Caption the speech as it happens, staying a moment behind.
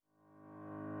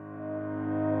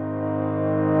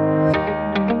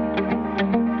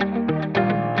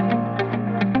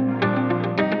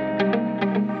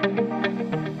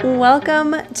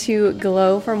Welcome to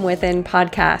Glow From Within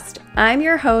podcast. I'm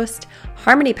your host,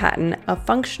 Harmony Patton, a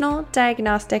functional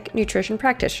diagnostic nutrition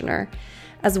practitioner,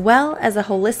 as well as a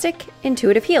holistic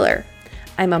intuitive healer.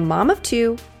 I'm a mom of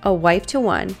two, a wife to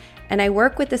one, and I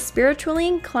work with a spiritually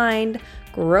inclined,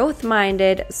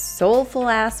 growth-minded,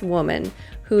 soulful-ass woman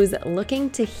who's looking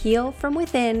to heal from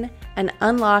within and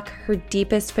unlock her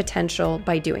deepest potential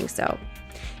by doing so.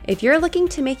 If you're looking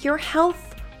to make your health,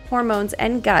 hormones,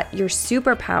 and gut your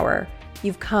superpower,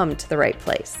 you've come to the right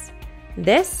place.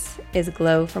 This is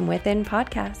Glow From Within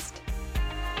podcast.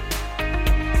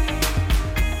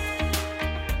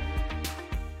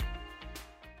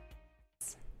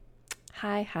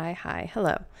 Hi.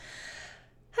 Hello.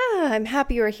 I'm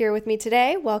happy you're here with me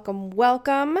today.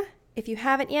 Welcome. If you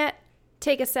haven't yet,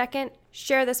 take a second,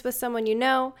 share this with someone you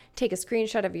know, take a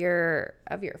screenshot of your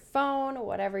phone,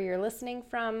 whatever you're listening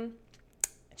from.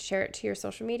 Share it to your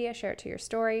social media, share it to your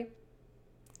story,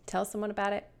 tell someone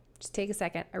about it. Just take a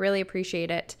second. I really appreciate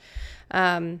it.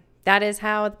 That is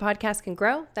how the podcast can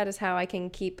grow. That is how I can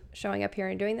keep showing up here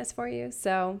and doing this for you.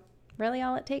 So really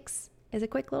all it takes is a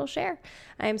quick little share.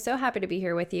 I am so happy to be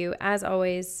here with you. As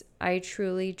always, I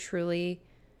truly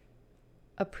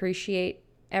appreciate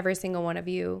every single one of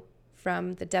you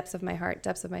from the depths of my heart,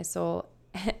 depths of my soul.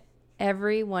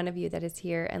 Every one of you that is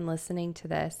here and listening to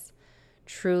this,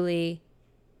 truly,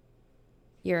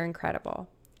 you're incredible.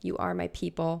 You are my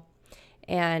people.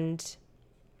 And,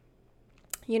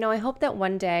 I hope that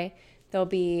one day there'll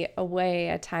be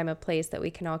a time, a place that we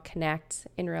can all connect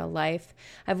in real life.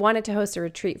 I've wanted to host a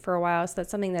retreat for a while, so that's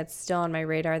something that's still on my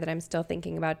radar that I'm still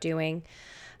thinking about doing.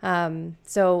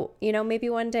 So, maybe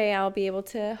one day I'll be able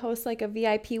to host like a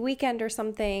VIP weekend or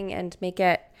something and make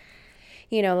it,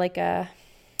 like a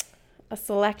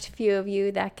select few of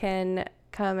you that can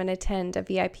come and attend a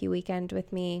VIP weekend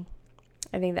with me.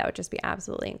 I think that would just be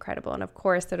absolutely incredible. And of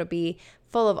course, it'll be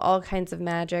full of all kinds of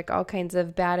magic, all kinds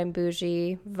of bad and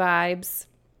bougie vibes,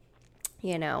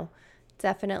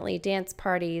 definitely dance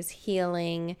parties,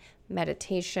 healing,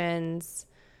 meditations,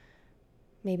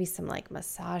 maybe some like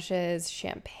massages,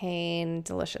 champagne,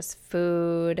 delicious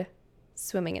food,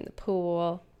 swimming in the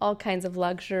pool, all kinds of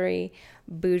luxury,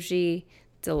 bougie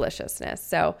deliciousness.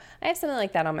 So I have something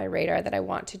like that on my radar that I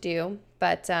want to do,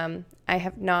 but I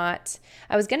have not.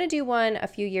 I was going to do one a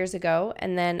few years ago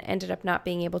and then ended up not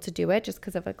being able to do it just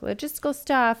because of like logistical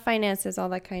stuff, finances, all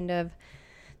that kind of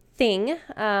thing.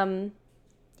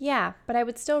 But I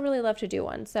would still really love to do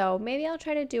one. So maybe I'll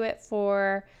try to do it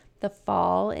for the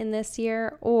fall in this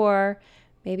year, or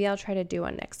maybe I'll try to do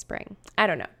one next spring. I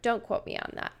don't know. Don't quote me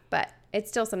on that, but it's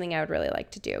still something I would really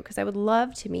like to do because I would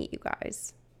love to meet you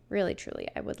guys. Really, truly,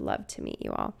 I would love to meet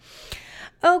you all.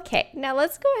 Okay, now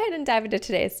let's go ahead and dive into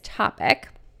today's topic.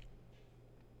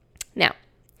 Now,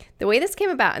 the way this came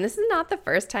about, and this is not the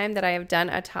first time that I have done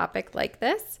a topic like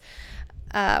this,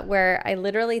 where I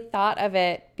literally thought of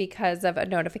it because of a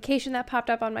notification that popped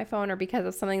up on my phone or because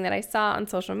of something that I saw on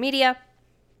social media.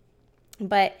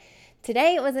 But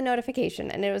today it was a notification,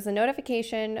 and it was a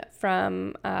notification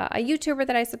from a YouTuber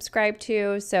that I subscribe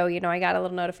to. So, I got a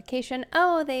little notification.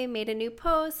 Oh, they made a new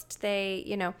post. They,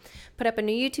 put up a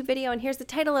new YouTube video, and here's the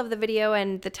title of the video.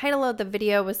 And the title of the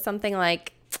video was something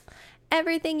like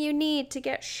everything you need to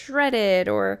get shredded,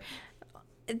 or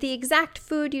the exact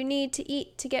food you need to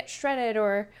eat to get shredded,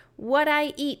 or what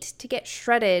I eat to get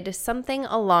shredded, something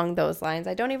along those lines.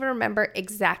 I don't even remember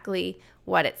exactly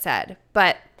what it said,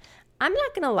 but I'm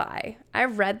not going to lie. I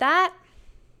read that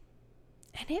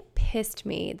and it pissed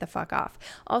me the fuck off.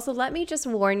 Also, let me just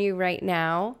warn you right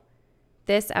now,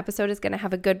 this episode is going to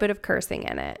have a good bit of cursing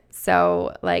in it.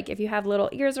 So, like, if you have little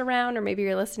ears around, or maybe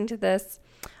you're listening to this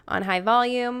on high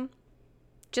volume,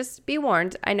 just be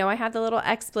warned. I know I have the little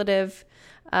expletive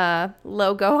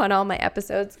logo on all my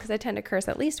episodes because I tend to curse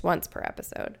at least once per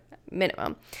episode,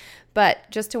 minimum. But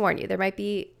just to warn you, there might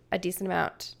be a decent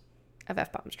amount of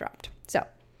F-bombs dropped. So,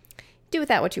 do with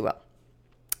that what you will.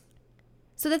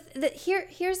 So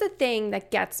here's the thing that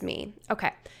gets me.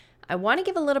 Okay, I want to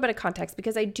give a little bit of context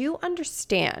because I do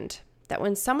understand that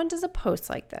when someone does a post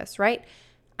like this, right?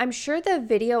 I'm sure the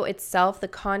video itself, the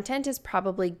content is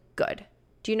probably good.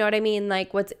 Do you know what I mean?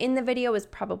 Like what's in the video is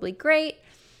probably great.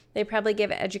 They probably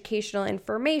give educational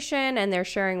information and they're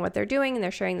sharing what they're doing and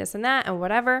they're sharing this and that and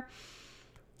whatever.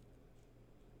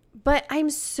 But I'm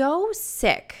so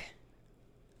sick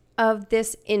of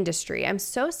this industry. I'm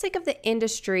so sick of the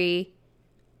industry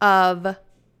of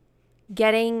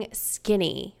getting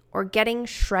skinny or getting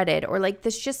shredded or like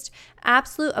this just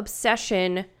absolute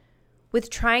obsession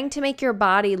with trying to make your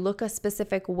body look a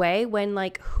specific way when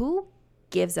like who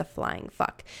gives a flying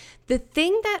fuck? The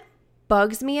thing that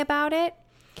bugs me about it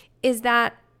is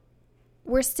that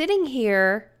we're sitting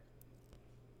here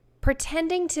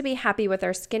pretending to be happy with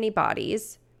our skinny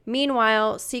bodies,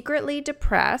 meanwhile secretly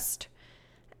depressed,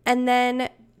 and then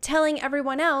telling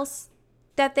everyone else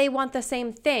that they want the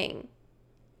same thing.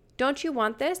 Don't you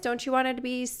want this? Don't you want to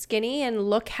be skinny and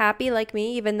look happy like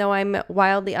me, even though I'm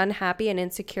wildly unhappy and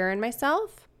insecure in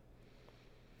myself?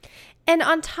 And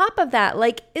on top of that,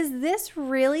 like, is this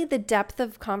really the depth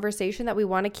of conversation that we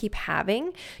want to keep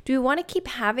having? Do we want to keep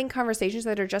having conversations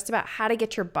that are just about how to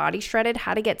get your body shredded,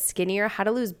 how to get skinnier, how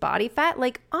to lose body fat?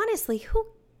 Like, honestly, who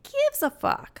gives a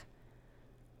fuck?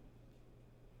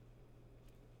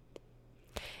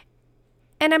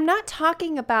 And I'm not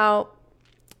talking about,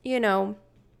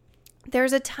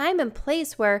 there's a time and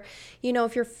place where,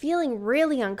 if you're feeling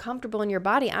really uncomfortable in your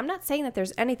body, I'm not saying that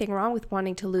there's anything wrong with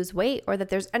wanting to lose weight or that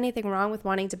there's anything wrong with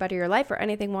wanting to better your life or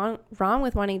anything wrong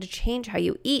with wanting to change how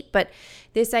you eat. But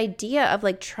this idea of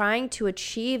like trying to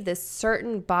achieve this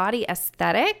certain body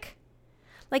aesthetic,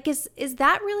 like is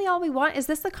that really all we want? Is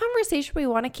this the conversation we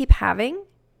want to keep having?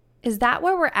 Is that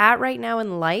where we're at right now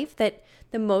in life? That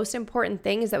the most important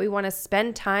thing is that we want to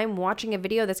spend time watching a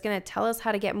video that's going to tell us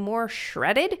how to get more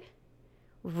shredded?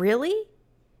 Really?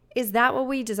 Is that what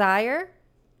we desire?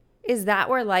 Is that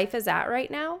where life is at right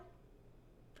now?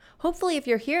 Hopefully, if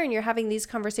you're here and you're having these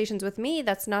conversations with me,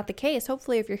 that's not the case.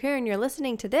 Hopefully, if you're here and you're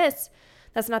listening to this,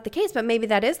 that's not the case, but maybe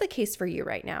that is the case for you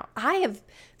right now. I have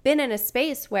been in a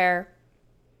space where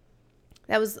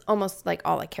that was almost like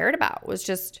all I cared about was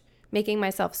just making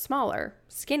myself smaller,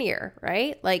 skinnier,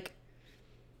 right? Like,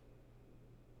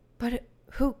 but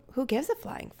who gives a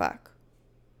flying fuck?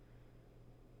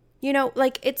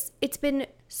 Like it's been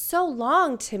so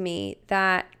long to me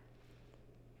that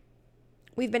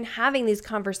we've been having these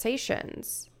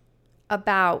conversations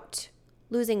about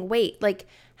losing weight. Like,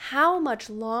 how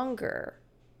much longer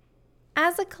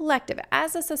as a collective,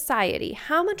 as a society,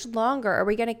 how much longer are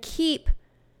we going to keep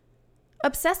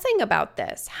obsessing about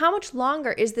this? How much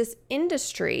longer is this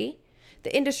industry,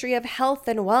 the industry of health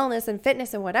and wellness and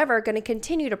fitness and whatever, going to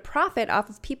continue to profit off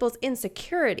of people's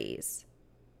insecurities?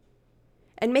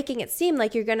 And making it seem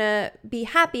like you're going to be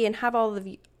happy and have all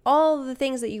the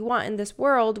things that you want in this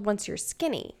world once you're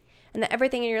skinny. And that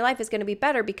everything in your life is going to be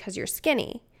better because you're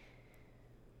skinny.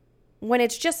 When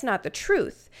it's just not the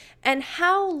truth. And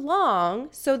how long?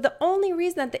 So the only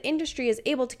reason that the industry is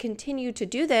able to continue to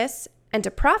do this and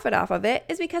to profit off of it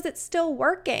is because it's still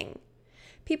working.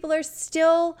 People are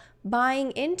still buying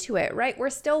into it, right?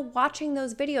 We're still watching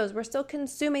those videos. We're still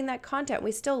consuming that content.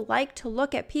 We still like to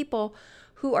look at people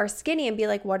who are skinny and be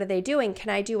like, what are they doing?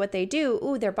 Can I do what they do?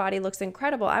 Ooh, their body looks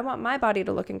incredible. I want my body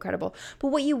to look incredible. But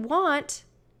what you want,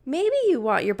 maybe you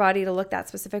want your body to look that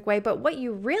specific way, but what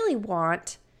you really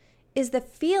want is the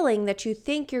feeling that you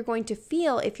think you're going to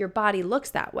feel if your body looks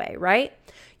that way, right?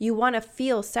 You want to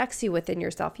feel sexy within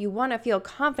yourself. You want to feel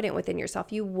confident within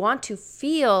yourself. You want to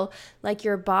feel like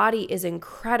your body is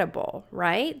incredible,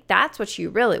 right? That's what you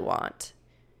really want.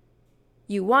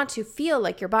 You want to feel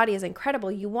like your body is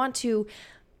incredible. You want to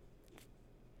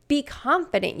be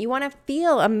confident. You want to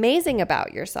feel amazing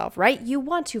about yourself, right? You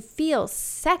want to feel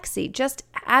sexy just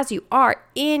as you are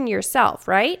in yourself,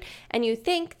 right? And you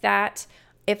think that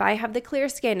if I have the clear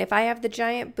skin, if I have the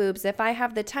giant boobs, if I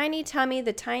have the tiny tummy,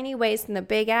 the tiny waist, and the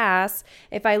big ass,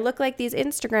 if I look like these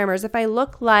Instagrammers, if I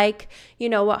look like,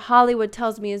 what Hollywood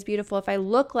tells me is beautiful, if I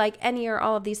look like any or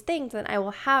all of these things, then I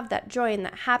will have that joy and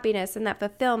that happiness and that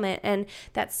fulfillment and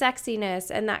that sexiness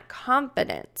and that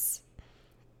confidence.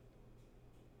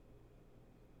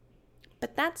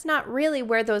 But that's not really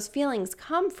where those feelings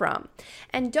come from.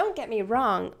 And don't get me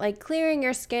wrong, like clearing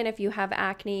your skin if you have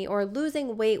acne or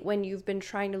losing weight when you've been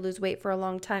trying to lose weight for a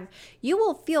long time, you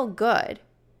will feel good.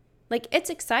 Like, it's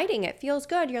exciting. It feels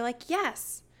good. You're like,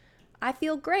 yes, I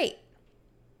feel great.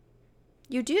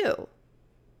 You do.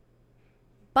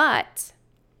 But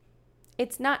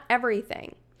it's not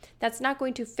everything. That's not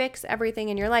going to fix everything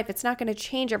in your life. It's not going to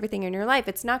change everything in your life.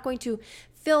 It's not going to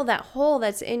fill that hole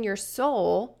that's in your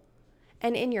soul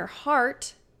and in your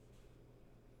heart,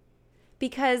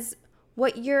 because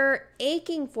what you're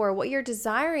aching for, what you're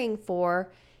desiring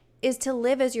for, is to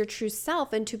live as your true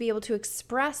self and to be able to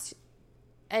express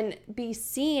and be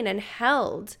seen and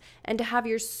held and to have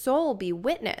your soul be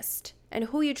witnessed and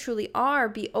who you truly are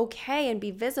be okay and be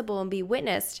visible and be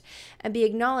witnessed and be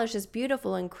acknowledged as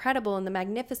beautiful, incredible, and the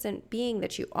magnificent being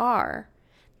that you are.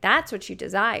 That's what you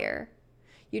desire.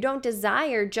 You don't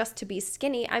desire just to be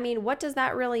skinny. I mean, what does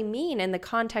that really mean in the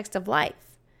context of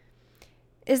life?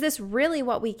 Is this really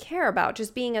what we care about?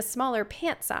 Just being a smaller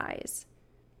pant size?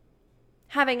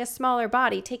 Having a smaller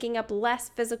body, taking up less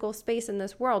physical space in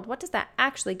this world? What does that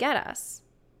actually get us?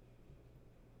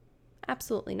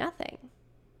 Absolutely nothing.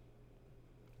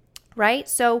 Right?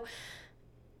 So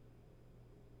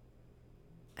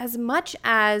as much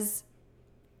as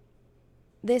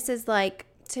this is like,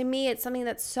 to me, it's something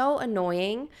that's so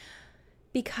annoying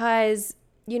because,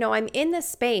 I'm in this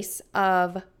space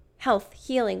of health,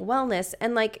 healing, wellness.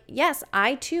 And like, yes,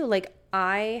 I too, like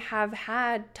I have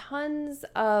had tons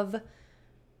of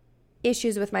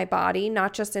issues with my body,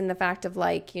 not just in the fact of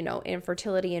like,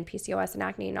 infertility and PCOS and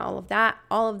acne and all of that,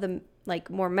 all of the like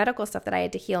more medical stuff that I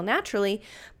had to heal naturally,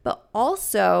 but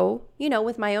also,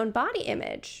 with my own body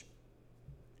image.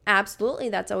 Absolutely,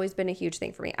 that's always been a huge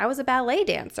thing for me. I was a ballet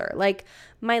dancer. Like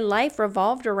my life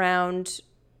revolved around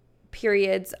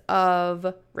periods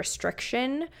of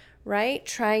restriction, right?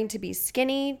 Trying to be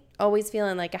skinny, always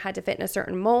feeling like I had to fit in a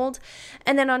certain mold.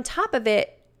 And then on top of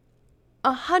it,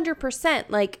 100%,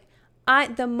 like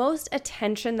the most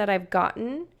attention that I've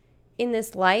gotten in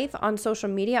this life on social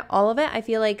media, all of it, I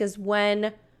feel like is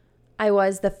when I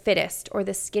was the fittest or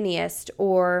the skinniest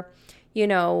or,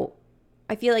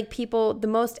 I feel like the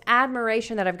most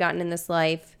admiration that I've gotten in this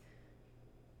life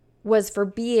was for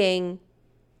being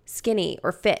skinny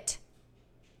or fit.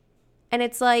 And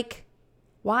it's like,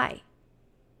 why?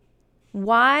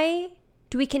 Why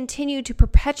do we continue to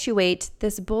perpetuate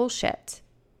this bullshit?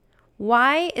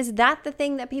 Why is that the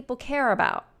thing that people care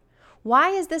about? Why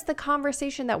is this the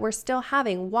conversation that we're still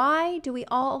having? Why do we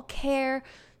all care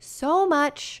so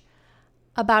much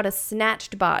about a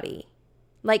snatched body?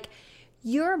 Like,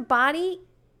 your body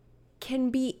can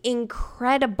be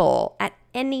incredible at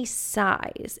any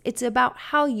size. It's about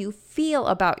how you feel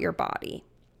about your body.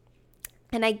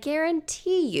 And I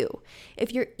guarantee you,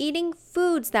 if you're eating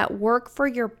foods that work for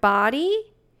your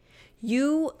body,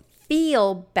 you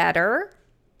feel better,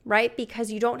 right? Because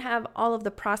you don't have all of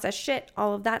the processed shit.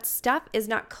 All of that stuff is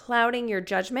not clouding your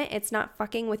judgment. It's not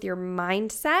fucking with your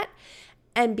mindset.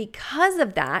 And because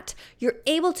of that, you're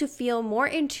able to feel more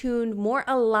in tune, more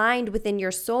aligned within your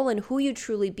soul and who you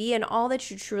truly be and all that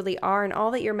you truly are and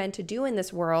all that you're meant to do in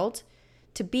this world,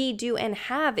 to be, do, and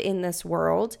have in this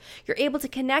world. You're able to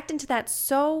connect into that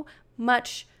so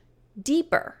much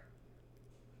deeper.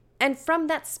 And from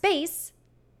that space,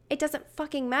 it doesn't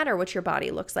fucking matter what your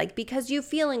body looks like because you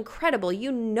feel incredible.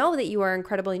 You know that you are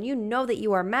incredible and you know that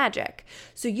you are magic.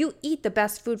 So you eat the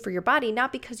best food for your body,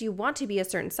 not because you want to be a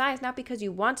certain size, not because you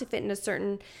want to fit in a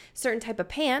certain type of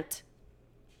pant,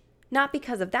 not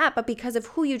because of that, but because of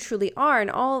who you truly are and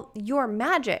all your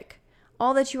magic,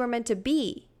 all that you are meant to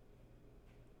be.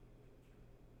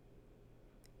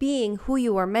 Being who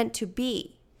you are meant to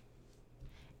be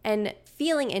and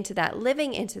feeling into that,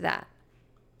 living into that.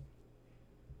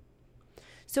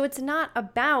 So it's not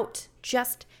about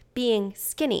just being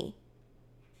skinny,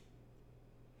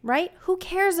 right? Who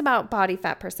cares about body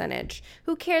fat percentage?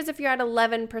 Who cares if you're at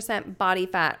 11% body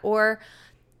fat or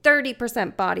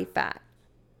 30% body fat?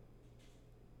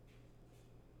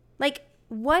 Like,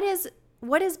 what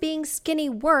is being skinny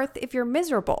worth if you're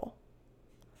miserable?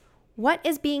 What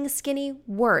is being skinny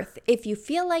worth if you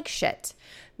feel like shit?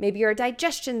 Maybe your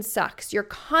digestion sucks. You're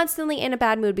constantly in a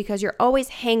bad mood because you're always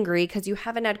hangry because you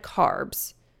haven't had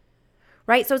carbs.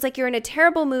 Right? So it's like you're in a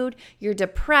terrible mood, you're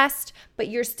depressed, but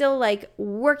you're still like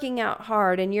working out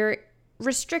hard and you're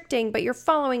restricting, but you're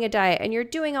following a diet and you're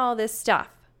doing all this stuff.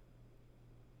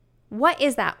 What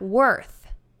is that worth?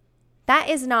 That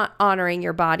is not honoring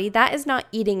your body. That is not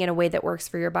eating in a way that works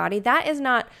for your body. That is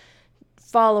not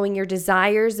following your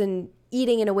desires and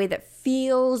eating in a way that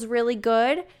feels really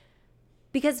good.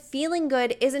 Because feeling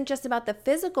good isn't just about the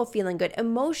physical feeling good.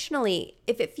 Emotionally,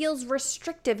 if it feels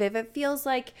restrictive, if it feels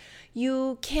like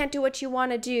you can't do what you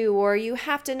want to do, or you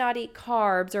have to not eat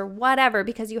carbs or whatever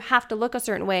because you have to look a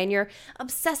certain way and you're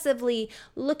obsessively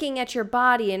looking at your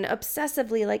body and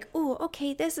obsessively like, ooh,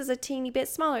 okay, this is a teeny bit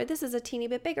smaller. This is a teeny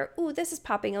bit bigger. Ooh, this is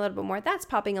popping a little bit more. That's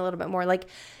popping a little bit more. Like,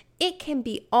 it can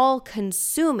be all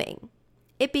consuming.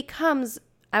 It becomes,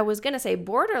 I was going to say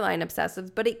borderline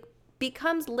obsessive, but it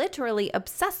becomes literally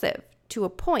obsessive to a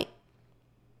point.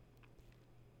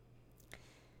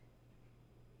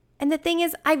 And the thing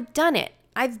is, I've done it.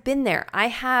 I've been there. I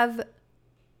have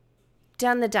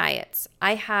done the diets.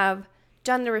 I have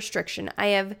done the restriction. I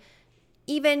have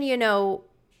even,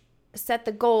 set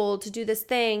the goal to do this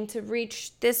thing, to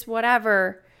reach this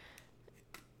whatever.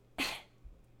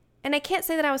 And I can't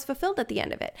say that I was fulfilled at the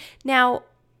end of it. Now,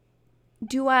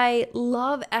 do I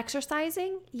love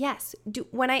exercising? Yes.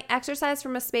 When I exercise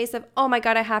from a space of, oh my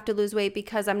God, I have to lose weight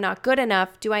because I'm not good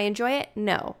enough, do I enjoy it?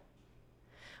 No.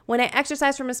 When I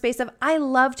exercise from a space of, I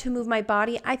love to move my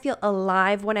body. I feel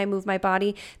alive when I move my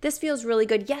body. This feels really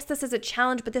good. Yes, this is a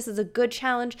challenge, but this is a good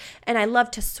challenge. And I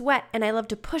love to sweat and I love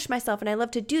to push myself and I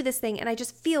love to do this thing. And I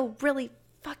just feel really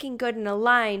fucking good and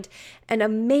aligned and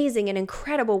amazing and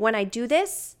incredible when I do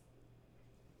this.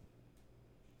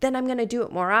 Then I'm going to do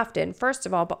it more often, first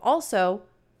of all, but also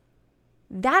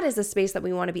that is a space that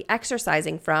we want to be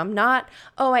exercising from, not,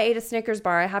 oh, I ate a Snickers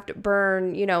bar, I have to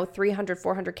burn, 300,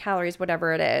 400 calories,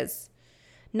 whatever it is.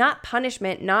 Not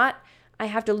punishment, not I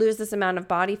have to lose this amount of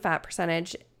body fat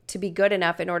percentage to be good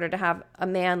enough in order to have a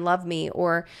man love me,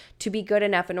 or to be good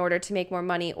enough in order to make more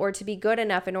money, or to be good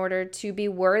enough in order to be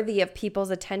worthy of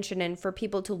people's attention and for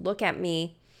people to look at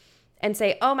me and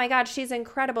say, oh my God, she's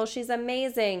incredible, she's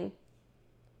amazing,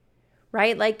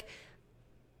 right? Like,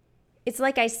 it's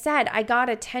like I said, I got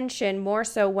attention more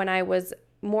so when I was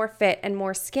more fit and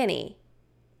more skinny.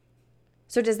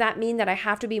 So does that mean that I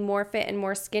have to be more fit and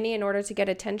more skinny in order to get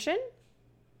attention?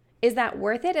 Is that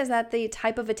worth it? Is that the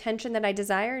type of attention that I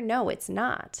desire? No, it's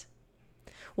not.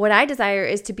 What I desire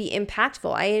is to be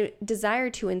impactful. I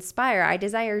desire to inspire. I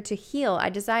desire to heal.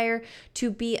 I desire to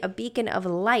be a beacon of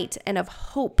light and of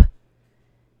hope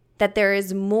that there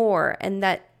is more and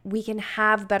that we can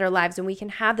have better lives and we can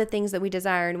have the things that we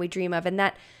desire and we dream of, and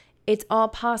that it's all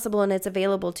possible and it's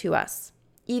available to us,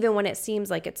 even when it seems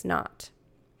like it's not.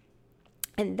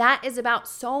 And that is about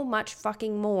so much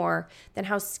fucking more than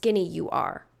how skinny you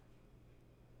are.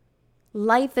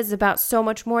 Life is about so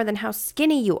much more than how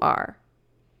skinny you are.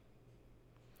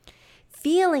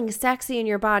 Feeling sexy in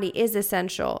your body is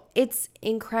essential. It's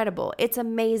incredible. It's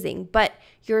amazing. But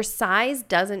your size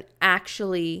doesn't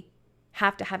actually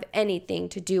have to have anything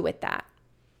to do with that.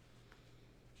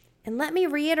 And let me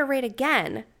reiterate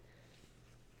again,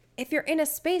 if you're in a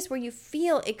space where you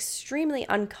feel extremely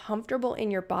uncomfortable in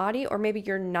your body, or maybe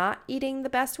you're not eating the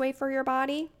best way for your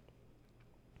body,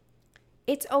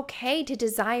 it's okay to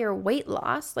desire weight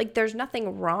loss. Like, there's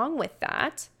nothing wrong with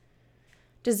that.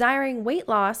 Desiring weight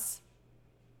loss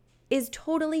is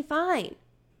totally fine.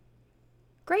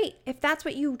 Great, if that's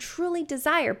what you truly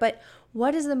desire, but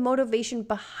what is the motivation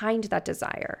behind that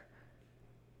desire?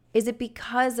 Is it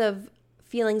because of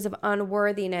feelings of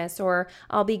unworthiness, or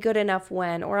I'll be good enough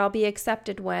when, or I'll be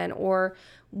accepted when, or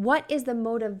what is the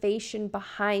motivation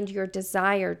behind your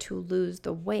desire to lose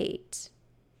the weight?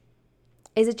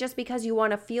 Is it just because you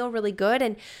want to feel really good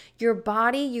and your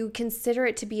body, you consider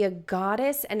it to be a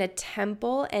goddess and a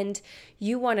temple, and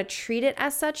you want to treat it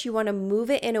as such? You want to move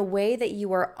it in a way that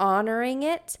you are honoring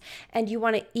it, and you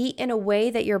want to eat in a way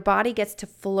that your body gets to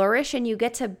flourish and you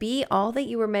get to be all that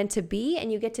you were meant to be, and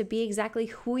you get to be exactly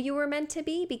who you were meant to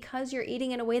be because you're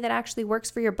eating in a way that actually works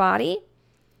for your body?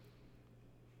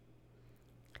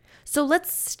 So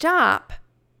let's stop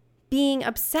being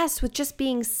obsessed with just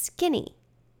being skinny.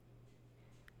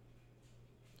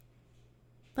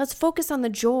 Let's focus on the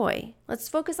joy. Let's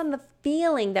focus on the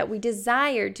feeling that we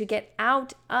desire to get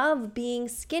out of being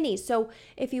skinny. So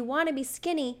if you want to be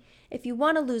skinny, if you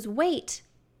want to lose weight,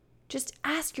 just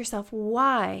ask yourself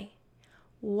why.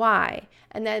 Why?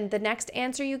 And then the next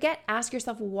answer you get, ask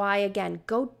yourself why again.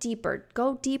 Go deeper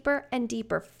and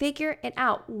deeper. Figure it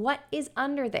out. What is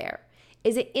under there?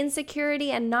 Is it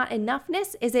insecurity and not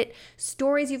enoughness? Is it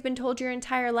stories you've been told your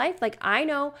entire life? Like, I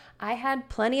know I had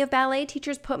plenty of ballet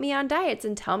teachers put me on diets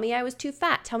and tell me I was too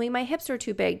fat, tell me my hips were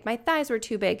too big, my thighs were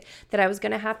too big, that I was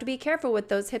going to have to be careful with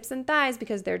those hips and thighs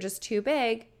because they're just too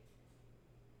big.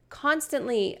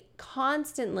 Constantly,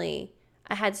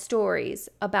 I had stories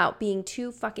about being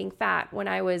too fucking fat when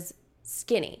I was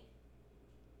skinny.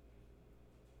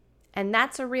 And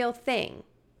that's a real thing.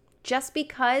 Just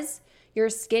because you're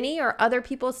skinny or other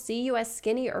people see you as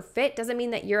skinny or fit doesn't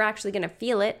mean that you're actually going to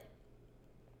feel it.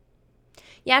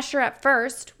 Yeah, sure, at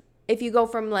first, if you go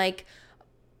from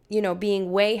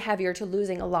being way heavier to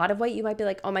losing a lot of weight, you might be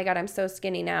like, oh my God, I'm so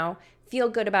skinny now. Feel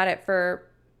good about it for,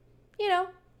 a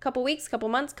couple weeks, couple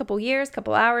months, couple years,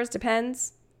 couple hours,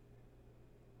 depends.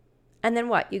 And then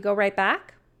what? You go right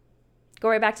back? Go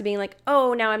right back to being like,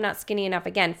 oh, now I'm not skinny enough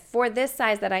again. For this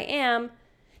size that I am,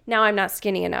 now I'm not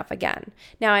skinny enough again.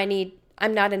 Now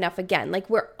I'm not enough again.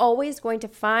 Like, we're always going to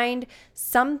find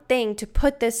something to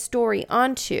put this story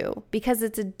onto because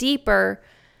it's a deeper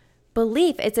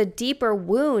belief. It's a deeper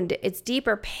wound. It's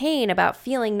deeper pain about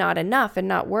feeling not enough and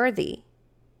not worthy.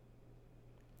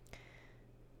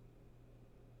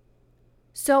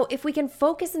 So if we can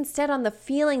focus instead on the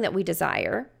feeling that we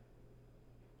desire,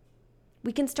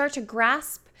 We can start to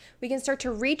grasp, we can start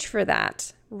to reach for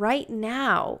that right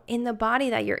now in the body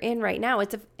that you're in right now.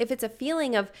 If it's a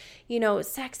feeling of,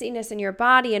 sexiness in your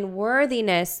body and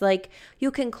worthiness, like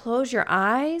you can close your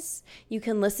eyes, you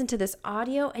can listen to this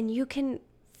audio and you can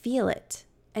feel it.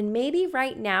 And maybe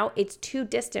right now it's too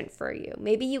distant for you.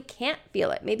 Maybe you can't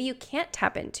feel it. Maybe you can't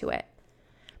tap into it.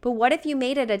 But what if you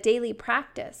made it a daily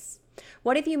practice?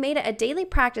 What if you made it a daily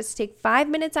practice to take 5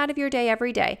 minutes out of your day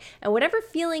every day, and whatever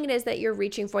feeling it is that you're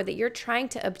reaching for, that you're trying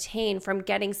to obtain from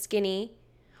getting skinny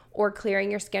or clearing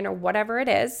your skin or whatever it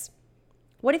is,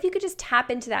 what if you could just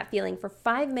tap into that feeling for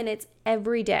 5 minutes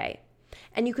every day?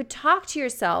 And you could talk to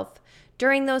yourself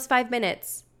during those 5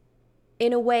 minutes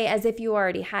in a way as if you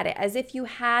already had it, as if you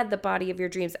had the body of your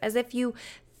dreams, as if you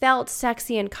felt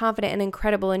sexy and confident and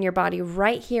incredible in your body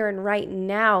right here and right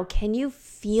now. Can you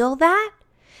feel that?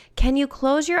 Can you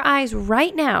close your eyes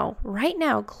right now? Right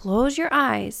now, close your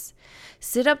eyes.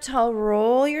 Sit up tall,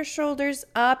 roll your shoulders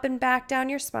up and back down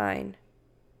your spine.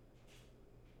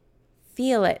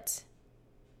 Feel it.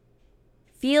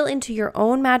 Feel into your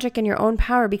own magic and your own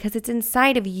power because it's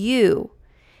inside of you.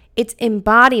 It's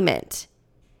embodiment.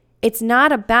 It's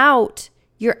not about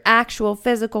your actual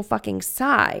physical fucking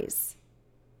size.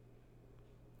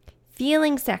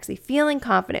 Feeling sexy, feeling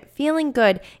confident, feeling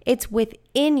good, it's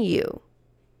within you.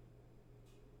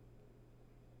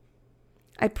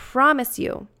 I promise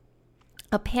you,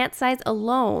 a pant size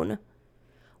alone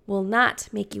will not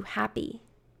make you happy.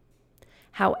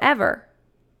 However,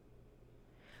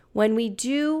 when we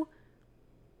do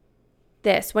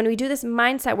this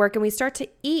mindset work and we start to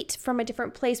eat from a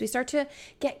different place, we start to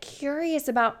get curious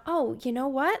about, oh, you know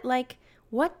what? Like,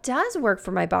 what does work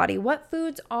for my body? What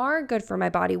foods are good for my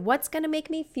body? What's going to make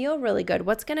me feel really good?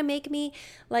 What's going to make me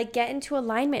like get into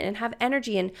alignment and have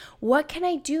energy? And what can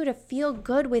I do to feel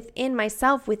good within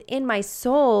myself, within my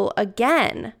soul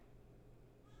again?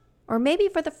 Or maybe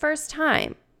for the first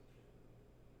time.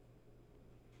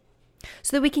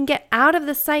 So that we can get out of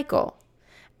the cycle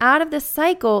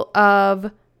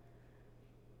of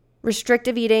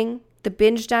restrictive eating, the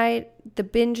binge diet, the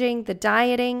binging, the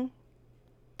dieting,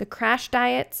 the crash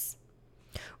diets,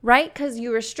 right? Because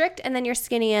you restrict and then you're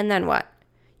skinny and then what?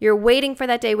 You're waiting for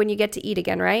that day when you get to eat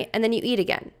again, right? And then you eat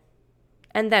again.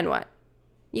 And then what?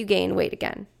 You gain weight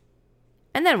again.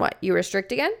 And then what? You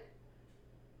restrict again.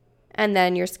 And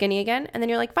then you're skinny again. And then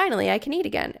you're like, finally, I can eat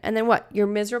again. And then what? You're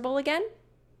miserable again.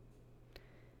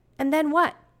 And then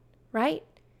what? Right?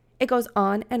 It goes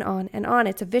on and on and on.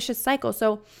 It's a vicious cycle.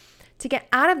 So to get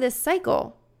out of this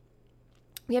cycle,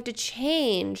 we have to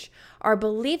change our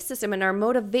belief system and our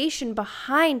motivation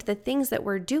behind the things that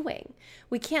we're doing.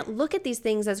 We can't look at these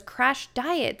things as crash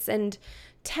diets and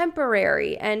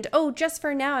temporary and, oh, just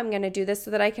for now I'm going to do this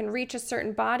so that I can reach a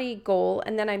certain body goal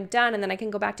and then I'm done and then I can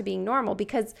go back to being normal,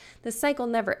 because the cycle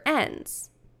never ends,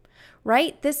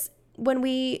 right? When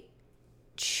we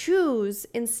choose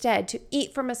instead to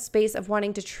eat from a space of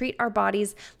wanting to treat our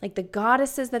bodies like the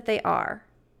goddesses that they are,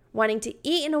 wanting to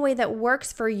eat in a way that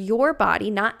works for your body,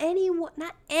 not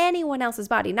anyone else's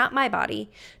body, not my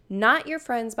body, not your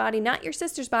friend's body, not your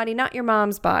sister's body, not your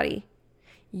mom's body,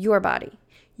 your body,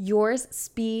 yours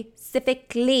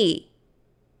specifically,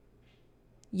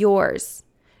 yours.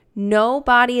 No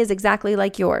body is exactly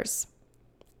like yours.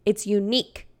 It's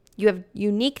unique. You have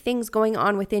unique things going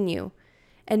on within you,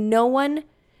 and no one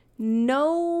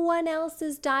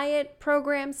else's diet,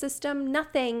 program, system,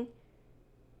 nothing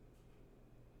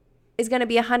is going to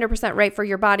be 100% right for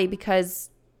your body,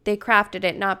 because they crafted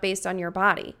it not based on your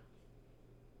body.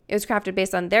 It was crafted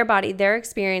based on their body, their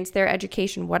experience, their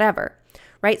education, whatever,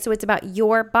 right? So it's about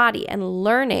your body and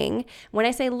learning. When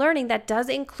I say learning, that does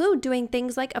include doing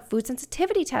things like a food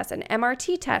sensitivity test, an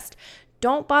MRT test.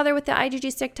 Don't bother with the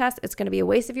IgG stick test. It's going to be a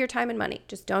waste of your time and money.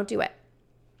 Just don't do it.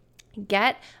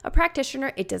 Get a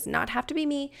practitioner. It does not have to be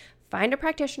me. Find a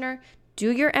practitioner,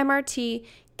 do your MRT,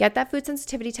 get that food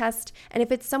sensitivity test. And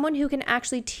if it's someone who can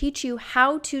actually teach you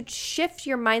how to shift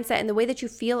your mindset and the way that you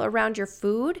feel around your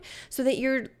food so that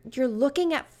you're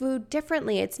looking at food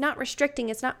differently. It's not restricting.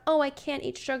 It's not, oh, I can't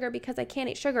eat sugar because I can't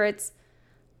eat sugar. It's,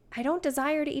 I don't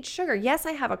desire to eat sugar. Yes,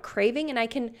 I have a craving and I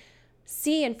can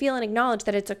see and feel and acknowledge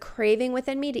that it's a craving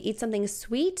within me to eat something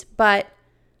sweet, but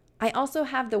I also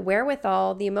have the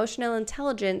wherewithal, the emotional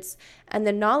intelligence, and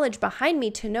the knowledge behind me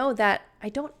to know that I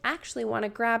don't actually want to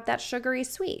grab that sugary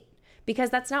sweet, because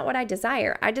that's not what I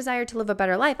desire. I desire to live a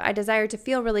better life. I desire to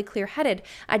feel really clear-headed.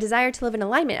 I desire to live in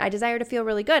alignment. I desire to feel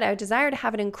really good. I desire to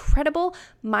have an incredible,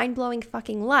 mind-blowing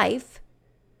fucking life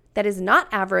that is not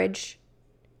average.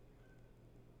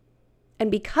 And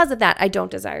because of that, I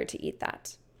don't desire to eat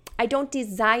that. I don't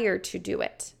desire to do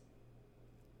it.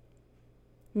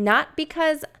 Not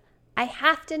because I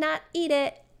have to not eat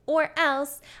it or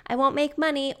else I won't make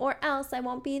money or else I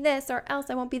won't be this or else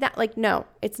I won't be that. Like, no,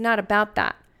 it's not about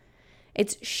that.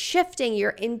 It's shifting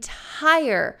your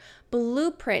entire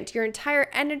blueprint, your entire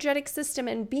energetic system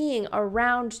and being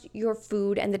around your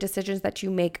food and the decisions that you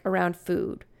make around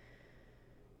food.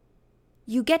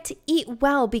 You get to eat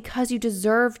well because you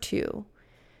deserve to.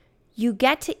 You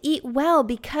get to eat well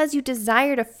because you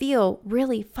desire to feel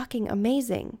really fucking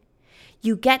amazing.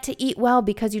 You get to eat well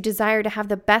because you desire to have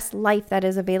the best life that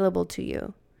is available to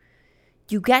you.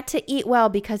 You get to eat well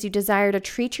because you desire to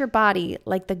treat your body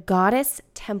like the goddess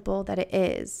temple that it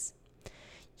is.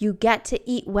 You get to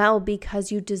eat well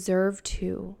because you deserve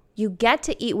to. You get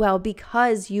to eat well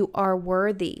because you are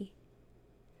worthy.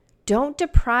 Don't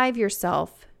deprive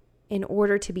yourself in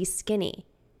order to be skinny.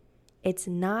 It's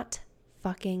not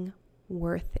fucking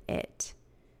worth it.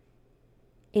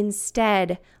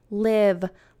 Instead, live,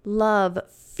 love,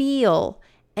 feel,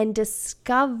 and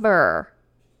discover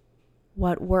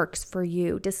what works for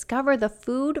you. Discover the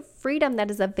food freedom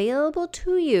that is available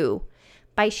to you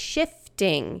by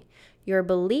shifting your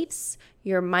beliefs,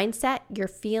 your mindset, your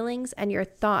feelings, and your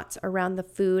thoughts around the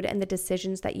food and the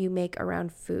decisions that you make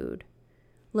around food.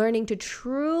 Learning to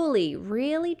truly,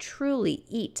 really, truly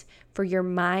eat for your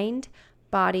mind,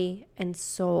 body, and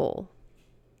soul.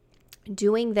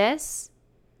 Doing this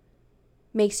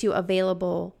makes you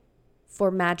available for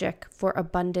magic, for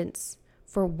abundance,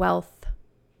 for wealth,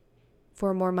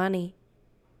 for more money,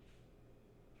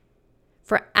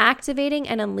 for activating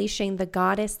and unleashing the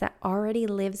goddess that already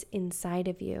lives inside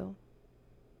of you.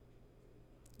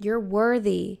 You're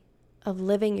worthy of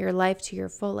living your life to your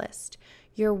fullest.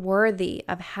 You're worthy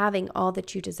of having all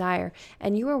that you desire.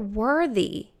 And you are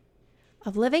worthy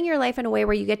of living your life in a way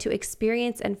where you get to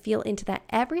experience and feel into that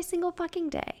every single fucking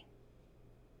day.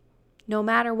 No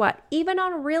matter what, even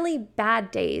on really bad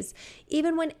days,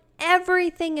 even when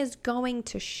everything is going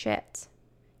to shit,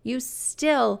 you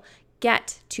still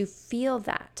get to feel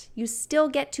that. You still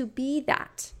get to be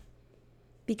that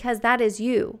because that is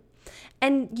you.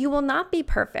 And you will not be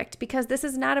perfect because this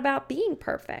is not about being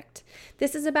perfect.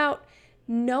 This is about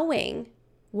knowing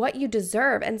what you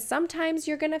deserve. And sometimes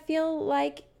you're going to feel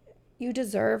like you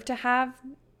deserve to have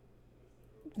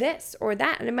this or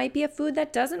that. And it might be a food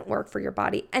that doesn't work for your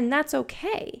body. And that's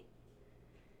okay.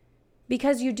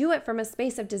 Because you do it from a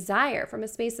space of desire, from a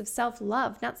space of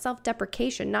self-love, not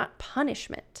self-deprecation, not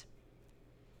punishment.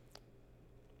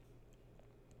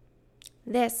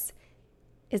 This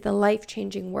is the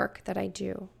life-changing work that I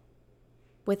do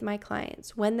with my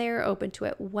clients when they are open to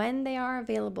it, when they are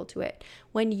available to it.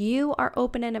 When you are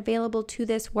open and available to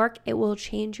this work, it will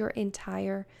change your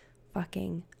entire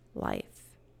fucking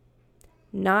life.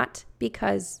 Not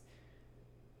because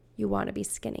you want to be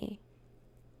skinny,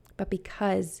 but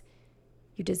because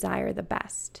you desire the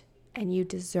best and you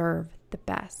deserve the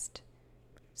best.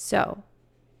 So,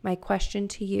 my question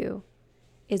to you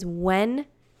is, when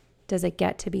does it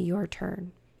get to be your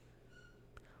turn?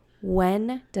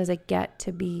 When does it get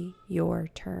to be your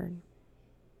turn?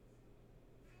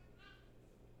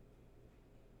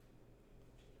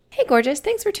 Hey, gorgeous.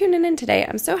 Thanks for tuning in today.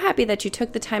 I'm so happy that you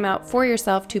took the time out for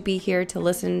yourself to be here to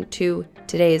listen to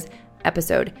today's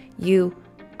episode. You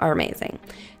are amazing.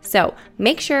 So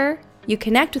make sure you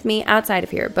connect with me outside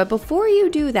of here. But before you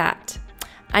do that,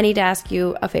 I need to ask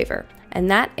you a favor,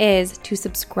 and that is to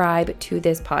subscribe to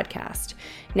this podcast.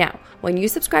 Now, when you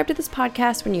subscribe to this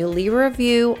podcast, when you leave a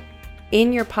review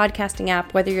in your podcasting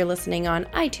app, whether you're listening on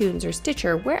iTunes or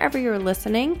Stitcher, wherever you're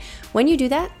listening, when you do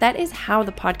that, that is how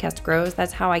the podcast grows.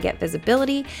 That's how I get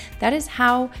visibility. That is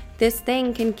how this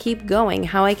thing can keep going,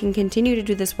 how I can continue to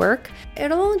do this work.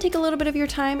 It'll only take a little bit of your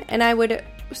time, and I would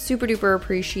super duper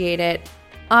appreciate it.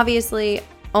 Obviously,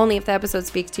 only if the episode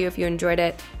speaks to you, if you enjoyed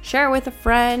it. Share it with a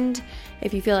friend.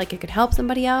 If you feel like it could help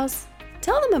somebody else,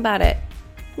 tell them about it.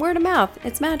 Word of mouth,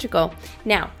 it's magical.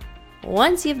 Now,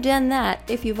 once you've done that,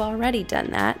 if you've already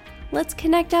done that, let's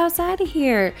connect outside of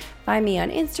here. Find me on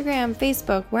Instagram,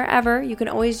 Facebook, wherever. You can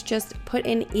always just put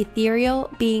in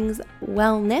Ethereal Beings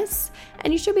Wellness,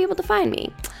 and you should be able to find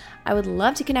me. I would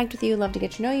love to connect with you, love to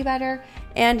get to know you better.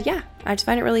 And yeah, I just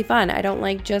find it really fun. I don't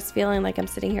like just feeling like I'm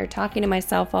sitting here talking to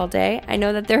myself all day. I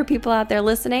know that there are people out there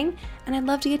listening, and I'd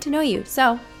love to get to know you.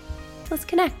 So let's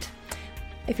connect.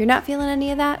 If you're not feeling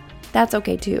any of that, that's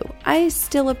okay too. I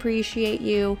still appreciate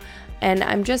you, and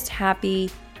I'm just happy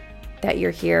that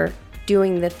you're here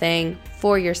doing the thing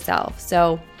for yourself.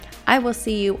 So I will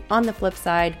see you on the flip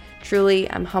side. Truly,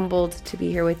 I'm humbled to be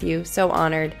here with you. So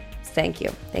honored. Thank you.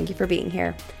 Thank you for being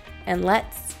here. And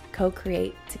let's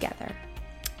co-create together.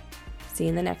 See you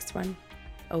in the next one.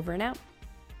 Over and out.